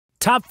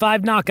Top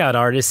 5 knockout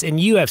artists in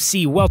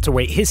UFC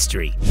welterweight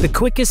history. The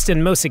quickest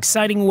and most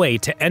exciting way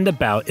to end a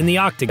bout in the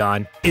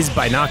octagon is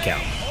by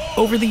knockout.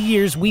 Over the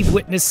years, we've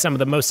witnessed some of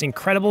the most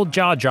incredible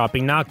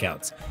jaw-dropping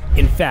knockouts.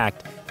 In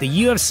fact, the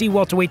UFC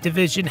Welterweight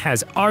Division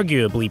has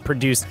arguably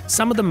produced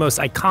some of the most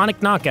iconic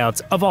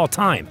knockouts of all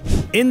time.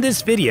 In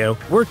this video,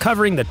 we're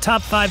covering the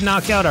top 5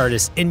 knockout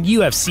artists in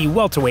UFC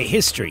welterweight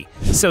history.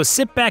 So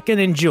sit back and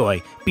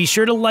enjoy. Be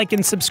sure to like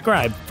and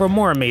subscribe for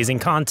more amazing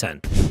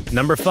content.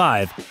 Number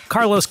 5.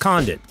 Carlos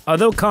Condit.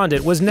 Although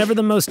Condit was never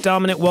the most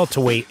dominant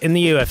welterweight in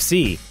the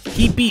UFC,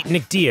 he beat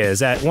Nick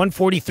Diaz at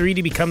 143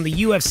 to become the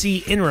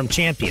UFC interim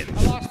champion.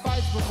 I lost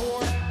fights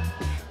before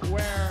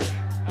where,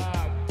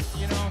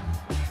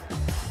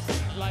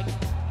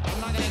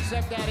 I'm not going to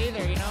accept that either,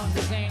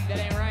 that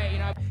ain't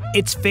right,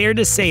 It's fair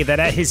to say that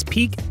at his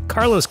peak,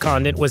 Carlos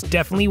Condit was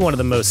definitely one of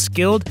the most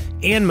skilled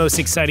and most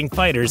exciting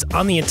fighters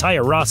on the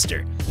entire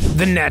roster.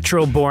 The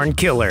natural-born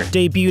killer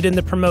debuted in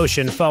the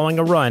promotion following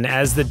a run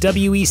as the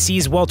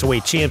WEC's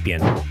welterweight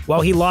champion, while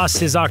he lost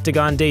his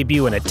octagon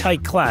debut in a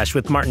tight clash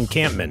with Martin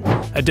Kampmann,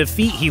 a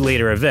defeat he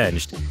later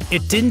avenged.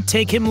 It didn't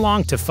take him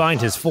long to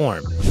find his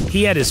form.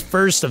 He had his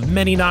first of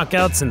many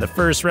knockouts in the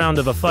first round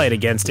of a fight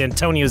against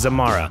Antonio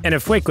Zamora in a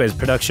Fuequez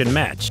production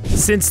match.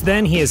 Since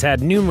then, he has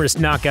had numerous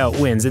knockout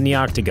wins in the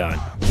octagon,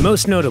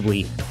 most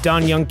notably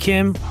Dong Hyun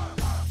Kim,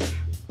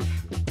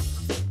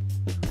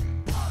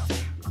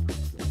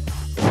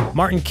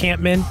 Martin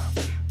Kampmann,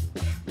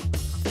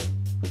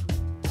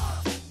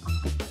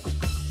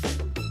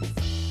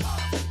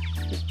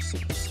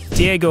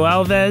 Diego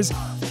Alves,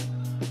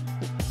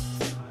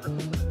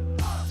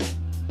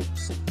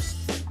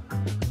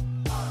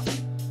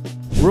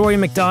 Rory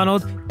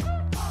MacDonald,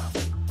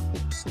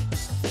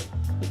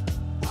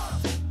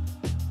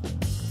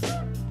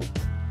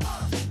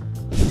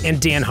 and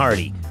Dan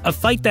Hardy, a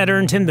fight that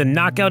earned him the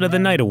Knockout of the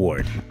Night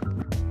award.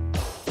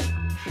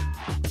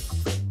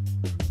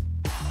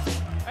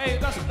 Hey,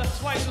 that's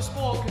why it's a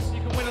sport, because you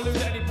can win or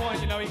lose at any point,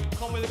 you can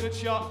come with a good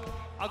shot.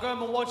 I'll go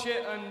home and watch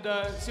it and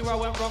see where I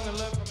went wrong and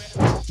learn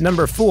from it.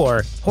 Number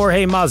 4.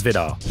 Jorge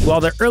Masvidal. While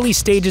the early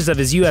stages of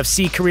his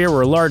UFC career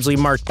were largely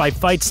marked by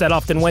fights that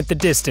often went the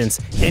distance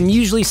and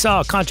usually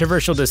saw a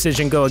controversial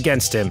decision go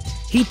against him,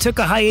 he took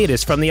a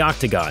hiatus from the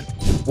octagon.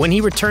 When he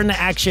returned to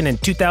action in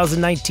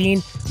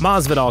 2019,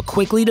 Masvidal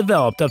quickly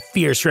developed a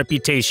fierce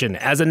reputation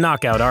as a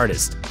knockout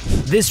artist.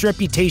 This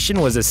reputation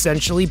was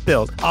essentially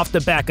built off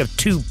the back of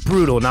 2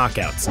 brutal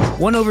knockouts,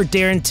 one over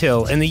Darren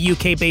Till in the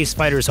UK-based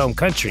fighter's home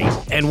country,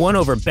 and one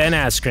over Ben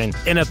Askren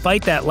in a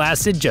fight that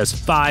lasted just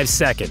 5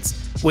 seconds.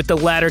 With the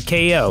latter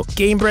KO,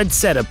 Gamebred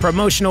set a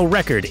promotional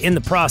record in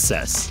the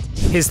process.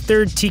 His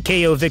third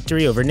TKO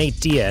victory over Nate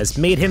Diaz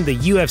made him the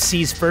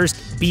UFC's first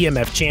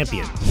BMF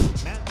champion.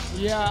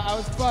 Yeah, I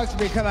was fucked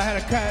because I had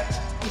a cut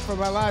for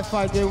my last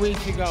fight 3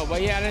 weeks ago.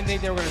 But yeah, I didn't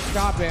think they were going to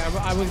stop it.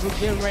 I was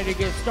getting ready to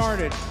get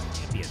started.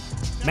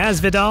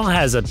 Masvidal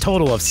has a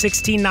total of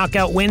 16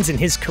 knockout wins in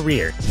his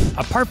career.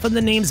 Apart from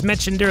the names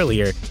mentioned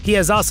earlier, he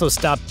has also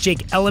stopped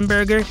Jake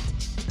Ellenberger,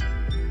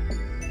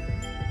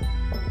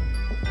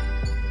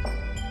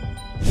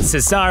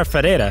 Cesar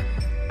Ferreira,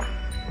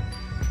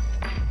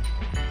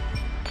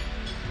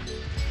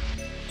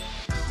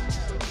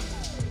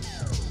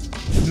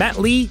 Matt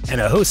Lee,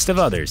 and a host of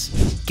others.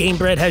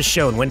 Gamebred has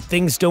shown when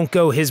things don't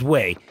go his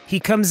way, he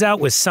comes out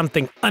with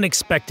something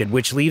unexpected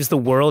which leaves the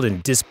world in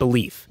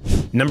disbelief.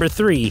 Number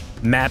 3.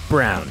 Matt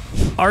Brown.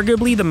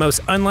 Arguably the most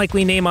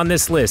unlikely name on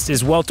this list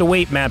is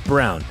welterweight Matt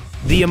Brown,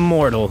 the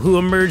Immortal, who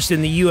emerged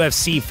in the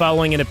UFC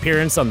following an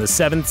appearance on the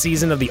 7th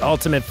season of The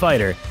Ultimate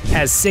Fighter,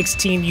 has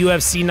 16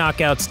 UFC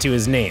knockouts to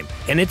his name,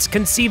 and it's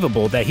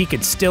conceivable that he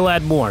could still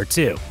add more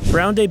too.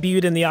 Brown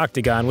debuted in the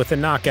octagon with a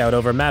knockout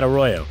over Matt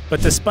Arroyo,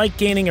 but despite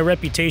gaining a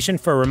reputation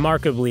for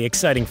remarkably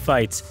exciting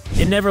fights,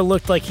 it never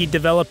looked like he'd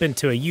develop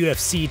into a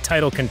UFC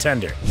title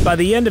contender. By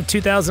the end of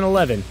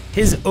 2011,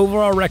 his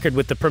overall record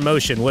with the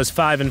promotion was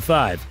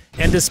 5-5.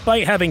 And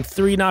despite having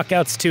 3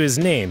 knockouts to his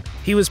name,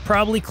 he was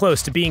probably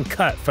close to being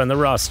cut from the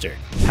roster.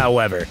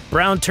 However,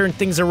 Brown turned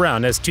things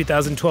around as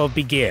 2012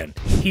 began.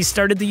 He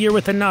started the year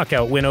with a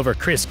knockout win over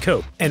Chris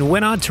Cope, and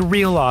went on to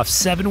reel off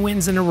 7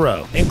 wins in a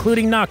row,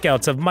 including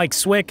knockouts of Mike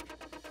Swick,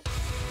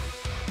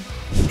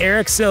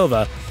 Eric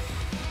Silva,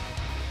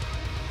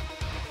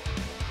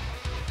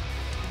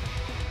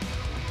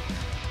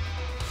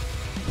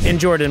 and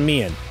Jordan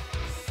Meehan.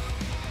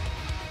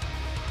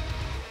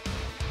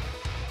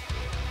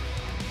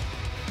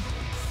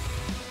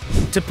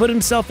 To put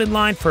himself in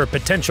line for a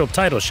potential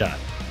title shot.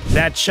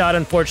 That shot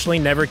unfortunately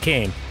never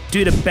came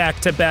due to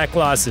back-to-back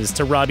losses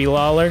to Robbie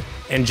Lawler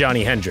and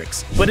Johnny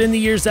Hendricks. But in the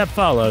years that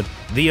followed,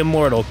 the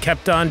Immortal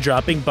kept on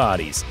dropping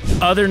bodies.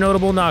 Other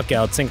notable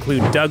knockouts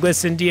include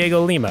Douglas and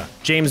Diego Lima,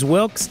 James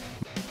Wilkes,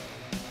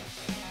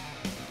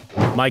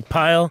 Mike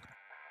Pyle,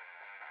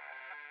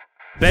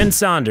 Ben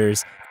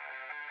Saunders,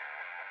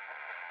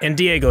 and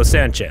Diego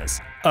Sanchez.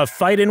 A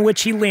fight in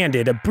which he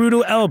landed a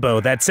brutal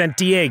elbow that sent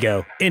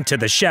Diego into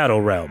the Shadow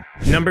Realm.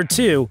 Number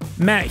 2.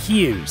 Matt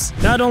Hughes.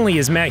 Not only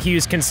is Matt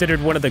Hughes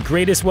considered one of the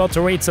greatest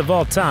welterweights of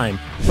all time,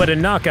 but a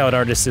knockout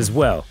artist as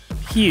well.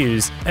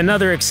 Hughes,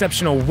 another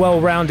exceptional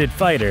well-rounded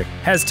fighter,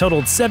 has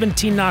totaled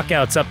 17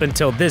 knockouts up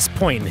until this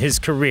point in his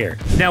career.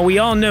 Now we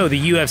all know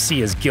the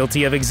UFC is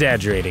guilty of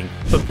exaggerating,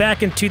 but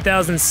back in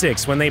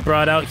 2006 when they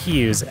brought out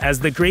Hughes as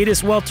the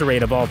greatest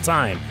welterweight of all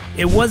time,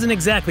 it wasn't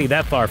exactly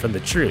that far from the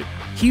truth.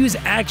 Hughes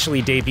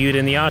actually debuted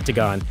in the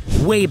octagon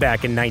way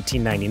back in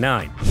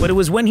 1999, but it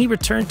was when he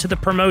returned to the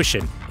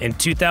promotion in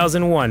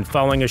 2001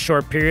 following a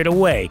short period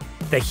away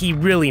that he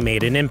really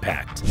made an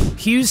impact.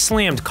 Hughes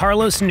slammed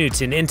Carlos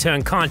Newton into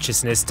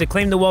unconsciousness to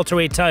claim the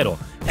welterweight title,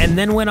 and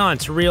then went on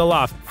to reel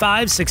off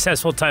 5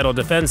 successful title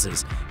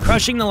defenses,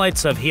 crushing the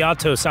likes of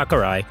Hayato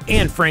Sakurai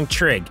and Frank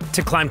Trigg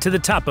to climb to the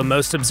top of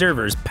most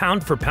observers'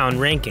 pound-for-pound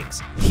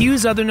rankings.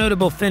 Hughes' other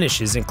notable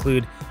finishes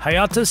include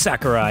Hayato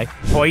Sakurai,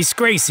 Royce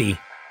Gracie,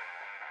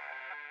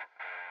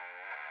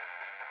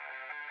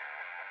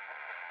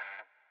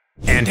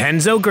 and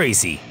Renzo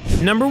Gracie.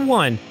 Number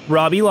 1.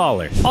 Robbie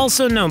Lawler.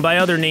 Also known by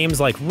other names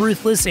like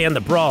Ruthless and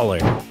the Brawler,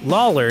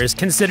 Lawler is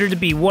considered to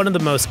be one of the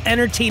most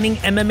entertaining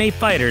MMA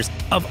fighters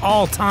of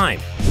all time.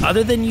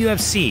 Other than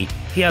UFC,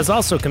 he has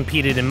also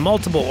competed in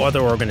multiple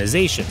other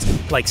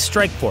organizations like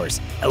Strikeforce,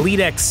 Elite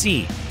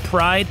XC,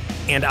 Pride,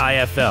 and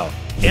IFL,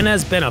 and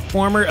has been a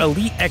former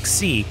Elite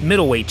XC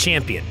middleweight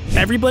champion.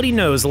 Everybody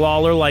knows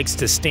Lawler likes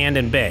to stand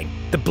and bang.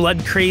 The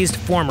blood-crazed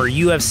former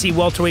UFC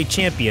welterweight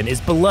champion is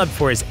beloved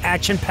for his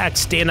action-packed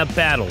stand-up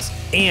battles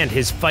and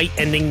his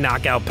fight-ending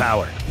knockout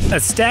power. A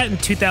stat in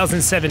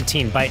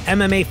 2017 by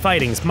MMA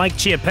Fighting's Mike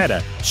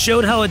Chiappetta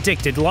showed how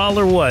addicted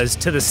Lawler was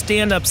to the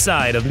stand-up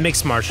side of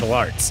mixed martial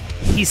arts.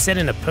 He said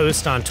in a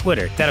post on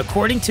Twitter that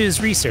according to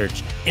his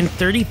research, in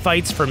 30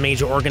 fights for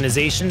major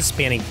organizations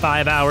spanning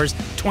 5 hours,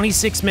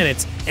 26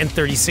 minutes, and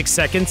 36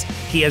 seconds,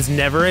 he has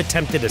never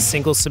attempted a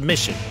single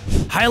submission.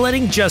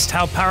 Highlighting just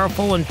how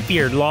powerful and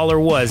feared Lawler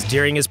was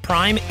during his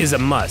prime is a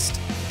must.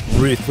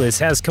 Ruthless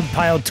has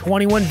compiled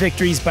 21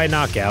 victories by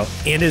knockout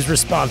and is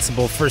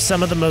responsible for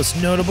some of the most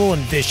notable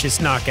and vicious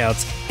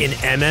knockouts in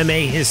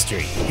MMA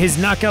history. His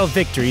knockout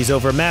victories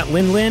over Matt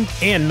Lindland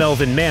and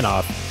Melvin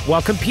Manoff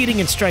while competing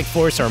in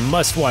Strikeforce are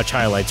must-watch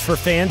highlights for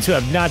fans who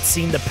have not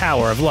seen the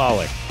power of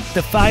Lawler.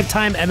 The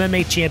 5-time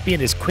MMA champion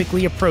is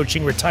quickly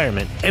approaching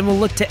retirement and will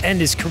look to end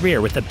his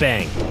career with a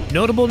bang.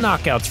 Notable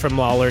knockouts from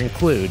Lawler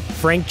include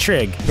Frank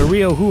Trigg,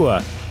 Mario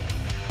Hua,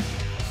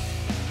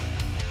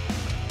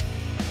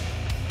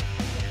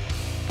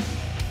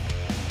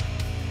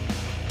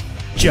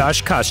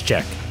 Josh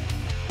Koscheck,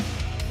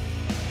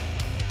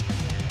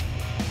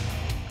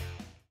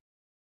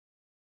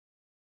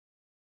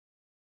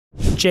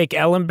 Jake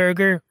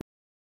Ellenberger,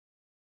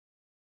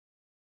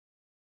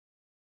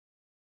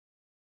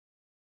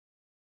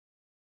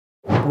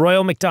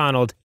 Royal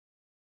McDonald,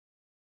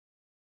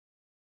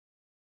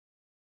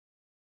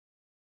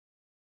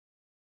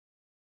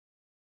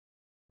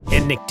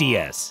 and Nick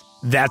Diaz.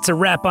 That's a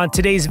wrap on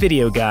today's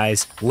video,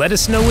 guys. Let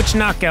us know which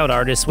knockout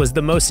artist was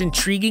the most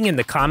intriguing in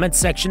the comments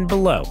section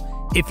below.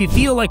 If you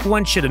feel like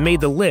one should have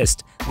made the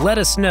list, let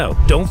us know.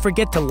 Don't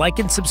forget to like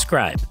and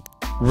subscribe.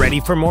 Ready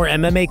for more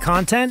MMA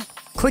content?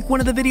 Click one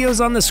of the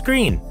videos on the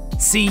screen.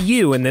 See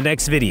you in the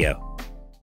next video.